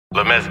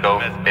Lil Mexico,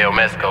 Lil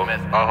Mexico.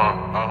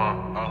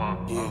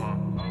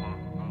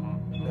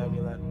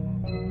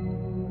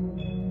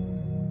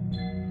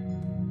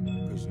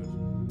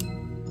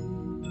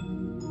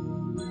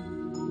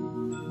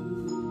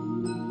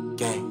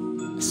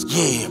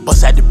 Yeah,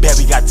 bust out the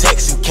berry, got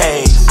text and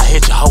K's. I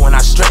hit your hoe and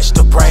I stretch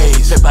the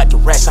braids. Flip out the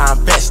racks, I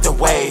invest in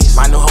ways.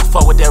 My new hoe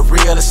fuck with that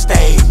real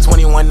estate.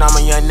 21, I'm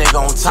a young nigga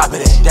on top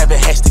of that. Devin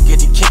has to get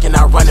the kick and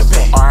I run it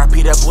back.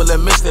 RIP that bullet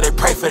mixed, they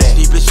pray for that.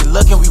 These bitches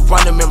looking, we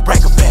run them and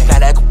break it back.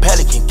 Got that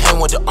Pelican, came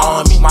with the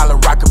army.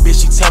 Mila rock a bitch,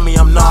 she tell me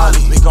I'm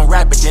gnarly. We gon'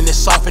 rap it, then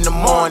it's off in the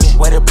morning.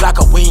 Where the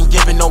block up, we ain't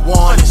giving no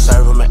warning.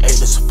 Serve him an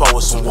 8, this 4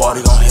 with some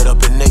water. Gon' hit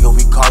up a nigga,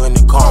 we callin'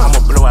 the car.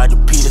 I'ma blow out the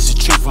P, this a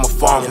treat from a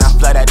farm. And I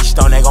flood out these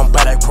stone, they gon'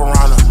 bite like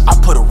Piranha. I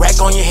put a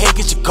rack on your head,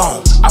 get you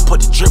gone. I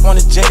put the drip on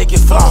the jet to get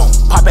flown.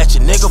 Pop at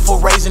your nigga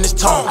for raising his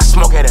tone. I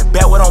smoke at that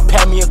bet, what don't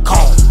pat me a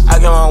cone. I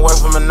get my work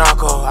from a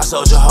narco. I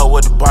sold your hoe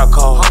with the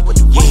barcode.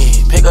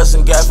 Yeah, pick up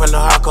some gas from the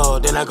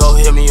hardcore. Then I go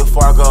hit me a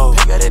Fargo.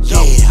 Yeah,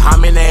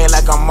 I'm in the A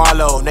like I'm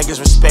Marlo. Niggas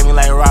respect me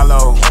like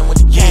Rollo.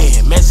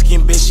 Yeah,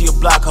 Mexican bitch, she a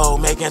block hoe.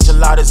 Make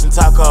enchiladas and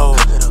tacos.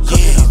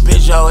 Yeah,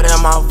 bitch, yo, that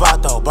my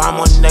vato. But I'm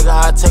on the nigga,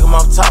 I take him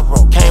off top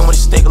rope. Came with a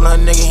stick, little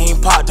nigga, he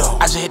ain't pop though.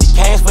 I just hit the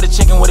canes for the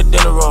chicken with a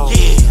dinner roll.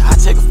 Yeah, I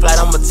take a flight,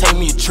 I'ma take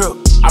me a trip.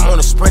 I'm on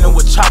a sprinter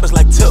with choppers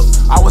like Tip.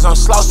 I was on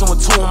Slauson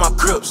with 2 of my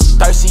crips.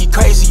 Thirsty, he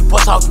crazy, he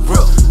bust off the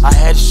rip. I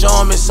had to show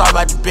him it's all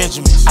about the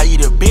Benjamins. I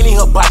eat a Benny,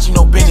 hibachi,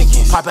 no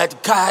Bennigan's. Pop out the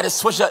car, had to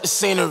switch up the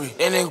scenery.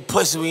 That nigga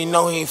pussy, we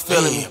know he ain't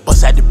feeling me.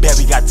 Bust out the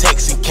berry, got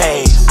text and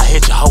K's. I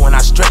hit your hoe and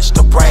I stretch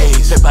the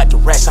braids. Flip out the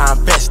racks, I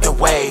invest in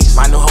ways.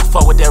 My new hoe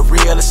fuck with that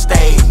real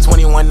estate.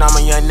 21, I'm a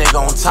young nigga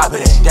on top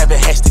of that.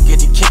 Devin has to get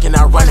the kick and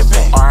I run it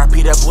back.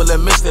 RIP that bullet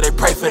mixed, they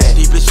pray for that.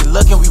 These bitches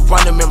looking, we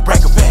run them and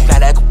break it back.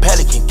 Got that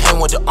Pelican, came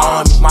with the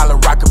army. Mila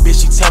rock a bitch,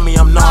 she tell me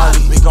I'm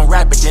gnarly. We gon'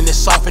 rap it, then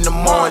it's off in the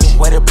morning.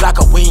 Where the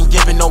block up, we ain't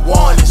giving no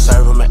warning.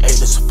 Serve him an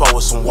 8, this 4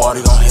 with some water.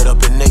 Gon' hit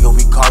up a nigga,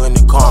 we callin'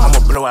 the car.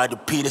 I'ma blow out the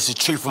P, this a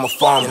treat from a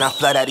farm. And I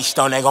flood out these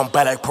stone, they gon'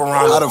 bite like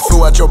Piranha. I done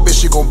flew out your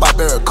bitch, she gon' buy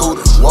Barracuda.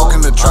 Walk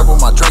in the trap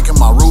with my drink and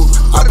my ruler.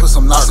 I put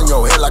some knots in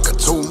your head like a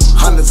tumor.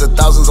 Hundreds of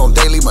thousands on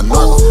daily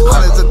maneuver.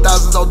 Hundreds of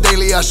thousands on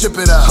daily, I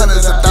ship it out.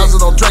 Hundreds of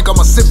thousands on drink,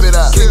 I'ma sip it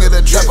out. King of the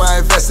trap,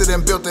 I invested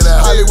and built it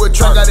out. Hollywood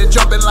track, got it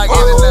jumping like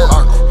internet.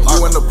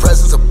 You in the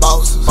presence of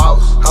bosses.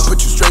 I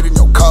put you straight in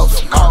your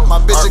coffin. My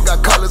bitch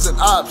got colors and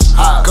options.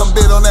 Come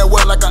bid on that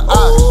word like an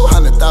ox.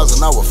 100,000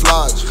 hour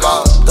flies.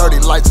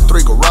 30 lights and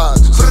 3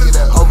 garages.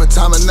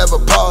 Overtime and never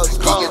pause.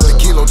 The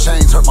kilo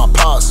chains hurt my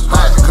paws.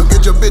 Come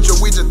get your bitch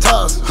or we just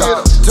toss.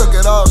 Took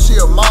it all,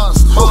 she a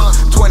monster.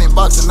 20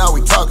 bucks and now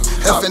we talking.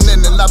 Effing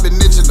in and I've been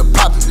itching to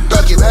pop it.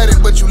 Ducking at it,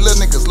 but you little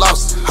niggas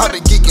lost it. I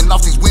been geeking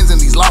off these wins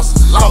and these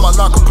losses. All my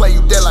narco play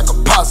you dead like a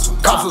possum.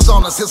 Cops was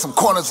on us, hit some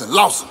corners and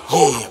lost them.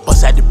 Yeah,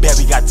 bust out the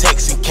berry, got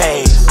text and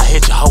K's. I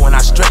hit your hoe and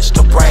I stretch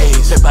the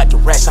braids. Flip out the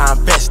racks, I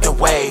invest in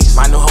ways.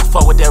 My new hoe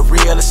fuck with that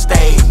real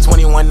estate.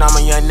 21, I'm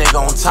a young nigga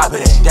on top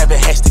of that. Devin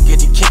has to get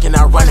the kick and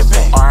I run it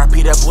back.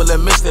 RIP that bullet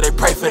mixed, they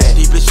pray for that.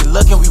 These bitches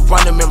looking, we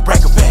run them and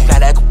break it back.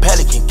 Got that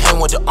Pelican, came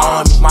with the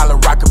army. Mila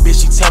rock a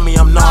bitch, she tell me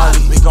I'm gnarly.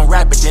 We gon'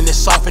 rap it, then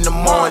it's off in the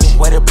morning.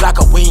 Where the block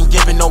up, we ain't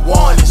giving no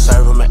warning.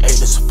 Serve him an 8,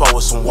 this 4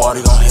 with some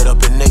water. Gon' hit